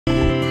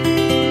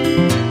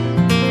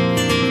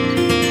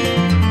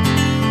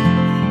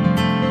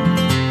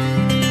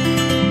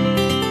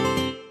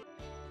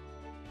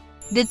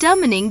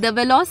Determining the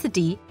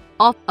velocity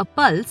of a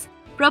pulse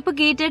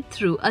propagated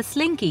through a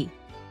slinky.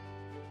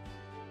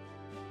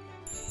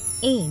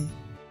 Aim.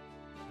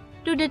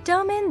 To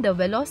determine the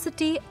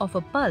velocity of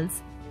a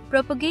pulse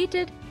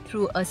propagated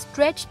through a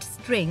stretched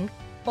string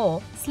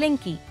or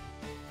slinky.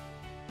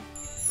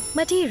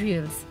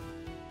 Materials.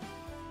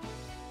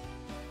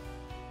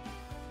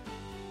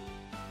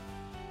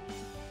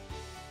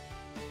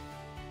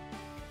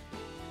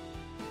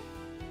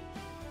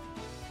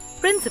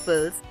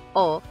 Principles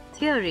or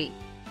theory.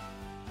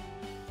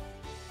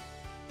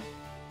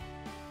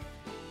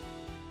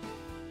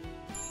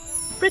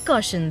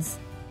 Precautions.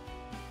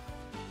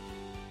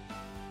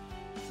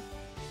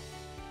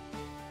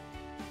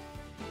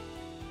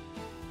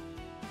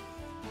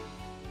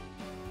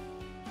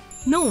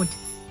 Note: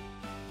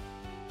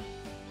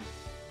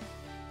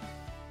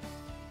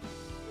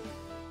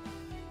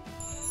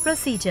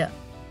 Procedure.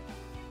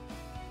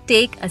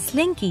 Take a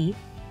slinky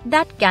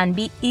that can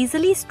be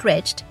easily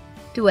stretched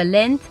to a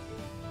length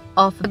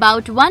of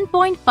about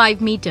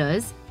 1.5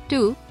 meters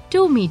to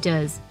 2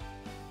 meters.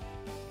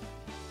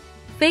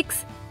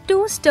 Fix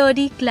 2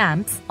 sturdy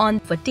clamps on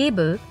a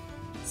table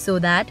so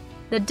that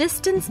the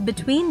distance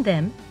between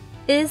them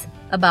is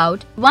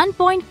about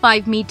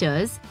 1.5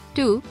 meters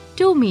to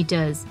 2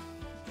 meters.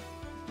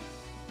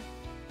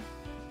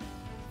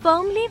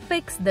 Firmly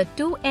fix the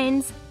 2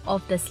 ends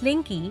of the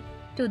slinky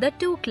to the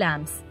 2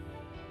 clamps.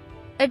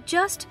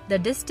 Adjust the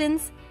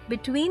distance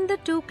between the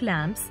 2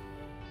 clamps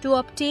to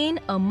obtain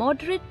a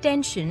moderate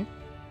tension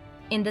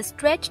in the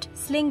stretched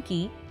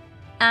slinky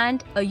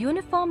and a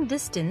uniform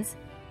distance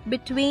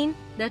between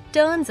the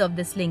turns of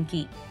the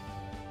slinky.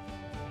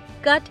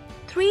 Cut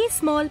 3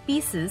 small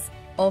pieces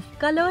of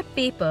colored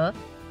paper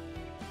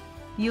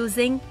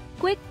using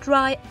quick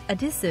dry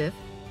adhesive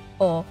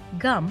or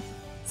gum.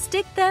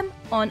 Stick them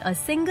on a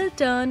single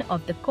turn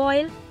of the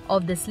coil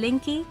of the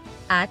slinky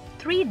at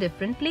 3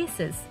 different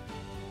places.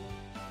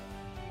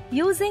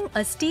 Using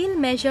a steel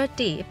measure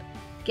tape,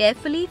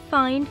 carefully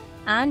find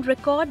and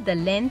record the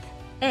length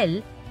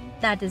L,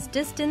 that is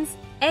distance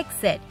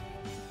XZ.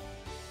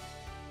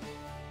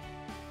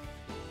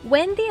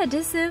 When the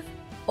adhesive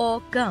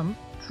or gum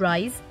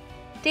dries,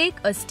 take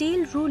a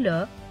steel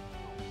ruler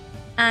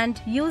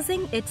and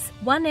using its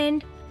one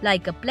end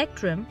like a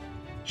plectrum,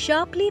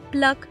 sharply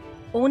pluck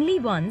only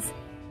once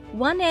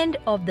one end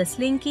of the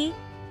slinky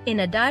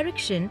in a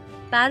direction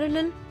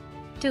parallel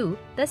to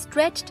the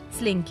stretched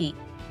slinky.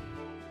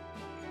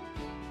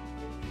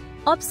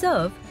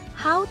 Observe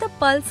how the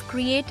pulse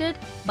created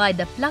by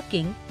the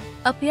plucking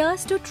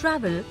appears to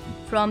travel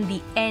from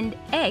the end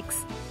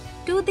X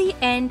to the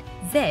end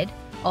Z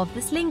of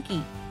the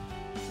slinky.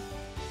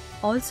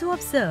 Also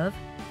observe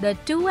the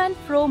to and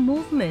fro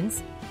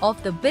movements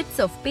of the bits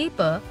of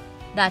paper,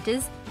 that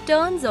is,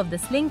 turns of the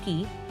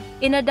slinky,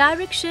 in a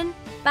direction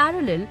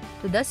parallel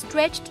to the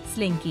stretched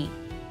slinky.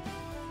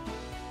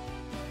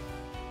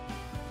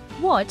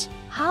 Watch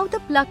how the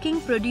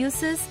plucking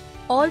produces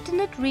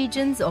alternate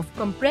regions of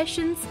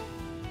compressions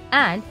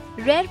and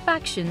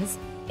rarefactions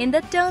in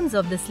the turns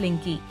of the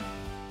slinky.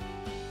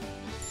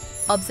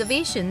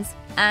 Observations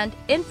and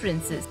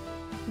inferences.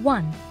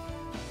 1.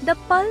 The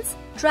pulse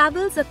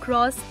travels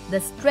across the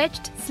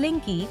stretched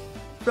slinky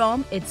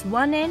from its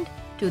one end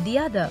to the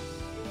other.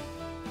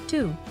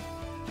 2.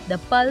 The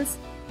pulse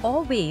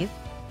or wave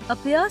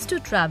appears to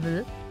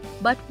travel,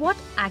 but what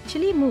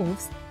actually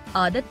moves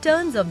are the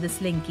turns of the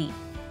slinky.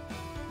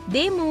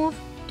 They move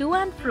to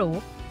and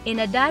fro in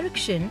a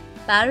direction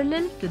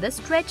parallel to the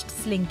stretched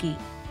slinky.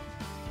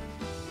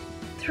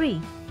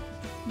 3.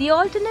 The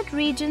alternate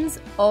regions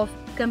of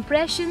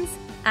compressions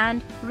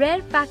and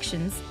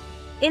rarefactions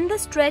in the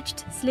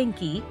stretched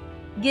slinky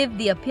give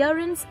the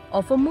appearance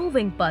of a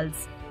moving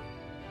pulse,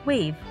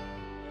 wave.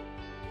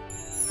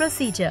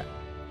 Procedure.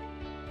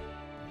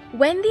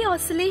 When the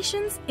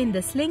oscillations in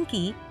the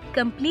slinky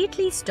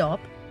completely stop,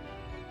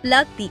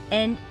 plug the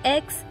end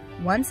X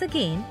once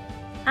again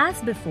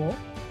as before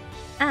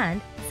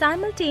and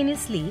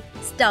simultaneously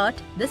start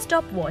the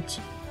stopwatch.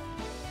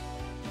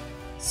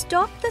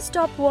 Stop the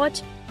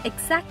stopwatch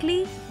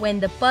exactly when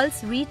the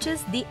pulse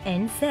reaches the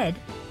end Z,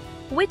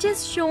 which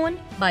is shown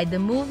by the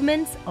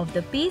movements of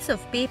the piece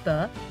of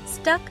paper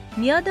stuck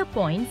near the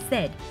point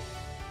Z.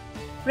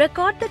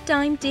 Record the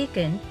time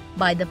taken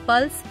by the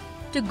pulse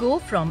to go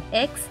from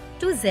X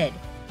to Z.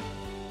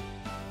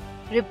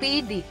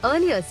 Repeat the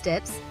earlier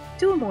steps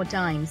 2 more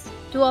times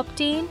to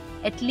obtain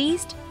at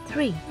least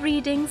 3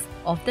 readings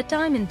of the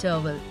time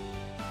interval.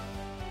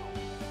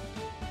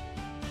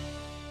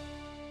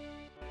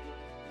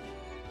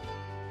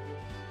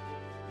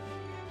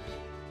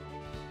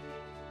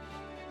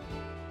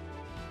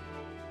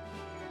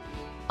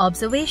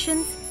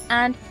 Observations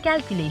and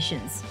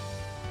calculations.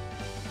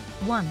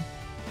 1.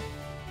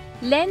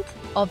 Length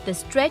of the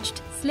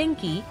stretched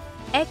slinky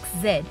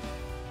XZ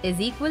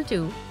is equal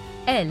to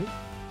L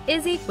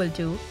is equal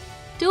to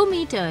 2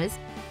 meters.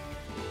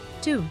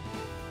 2.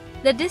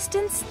 The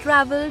distance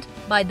travelled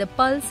by the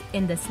pulse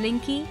in the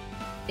slinky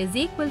is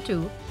equal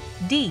to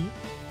D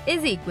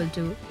is equal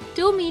to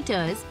 2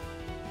 meters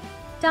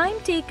Time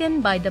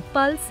taken by the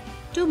pulse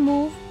to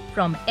move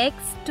from X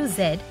to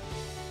Z,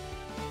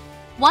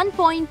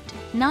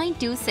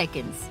 1.92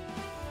 seconds.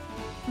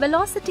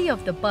 Velocity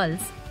of the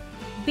pulse,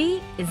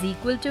 v is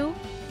equal to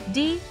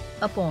d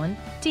upon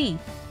t.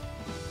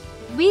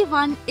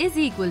 V1 is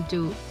equal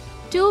to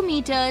 2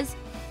 meters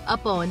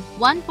upon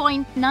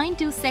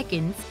 1.92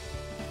 seconds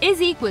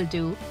is equal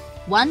to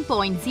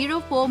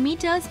 1.04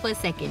 meters per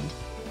second.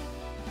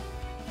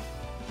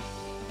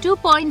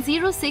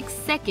 2.06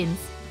 seconds.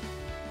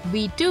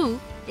 V2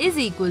 is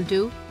equal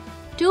to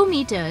 2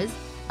 meters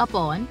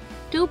upon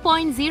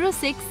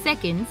 2.06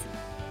 seconds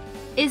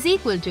is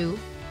equal to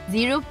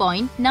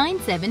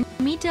 0.97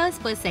 meters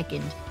per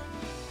second.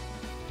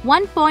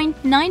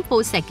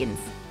 1.94 seconds.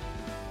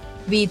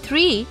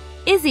 V3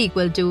 is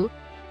equal to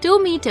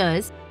 2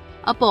 meters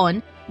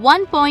upon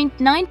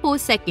 1.94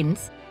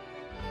 seconds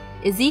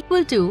is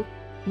equal to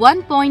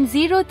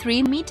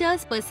 1.03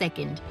 meters per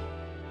second.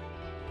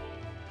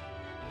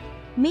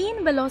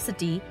 Mean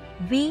velocity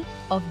v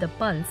of the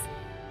pulse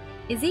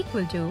is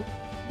equal to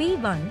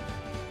v1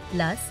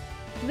 plus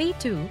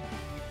v2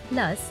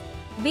 plus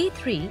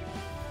v3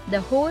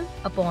 the whole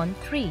upon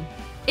 3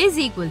 is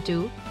equal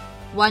to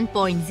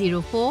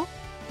 1.04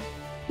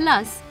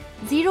 plus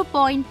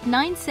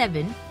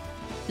 0.97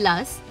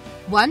 plus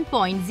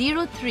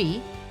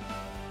 1.03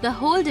 the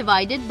whole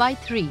divided by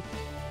 3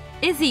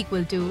 is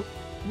equal to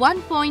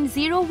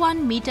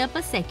 1.01 meter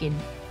per second.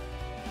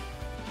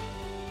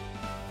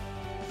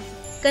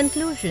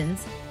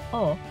 Conclusions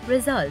or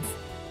results.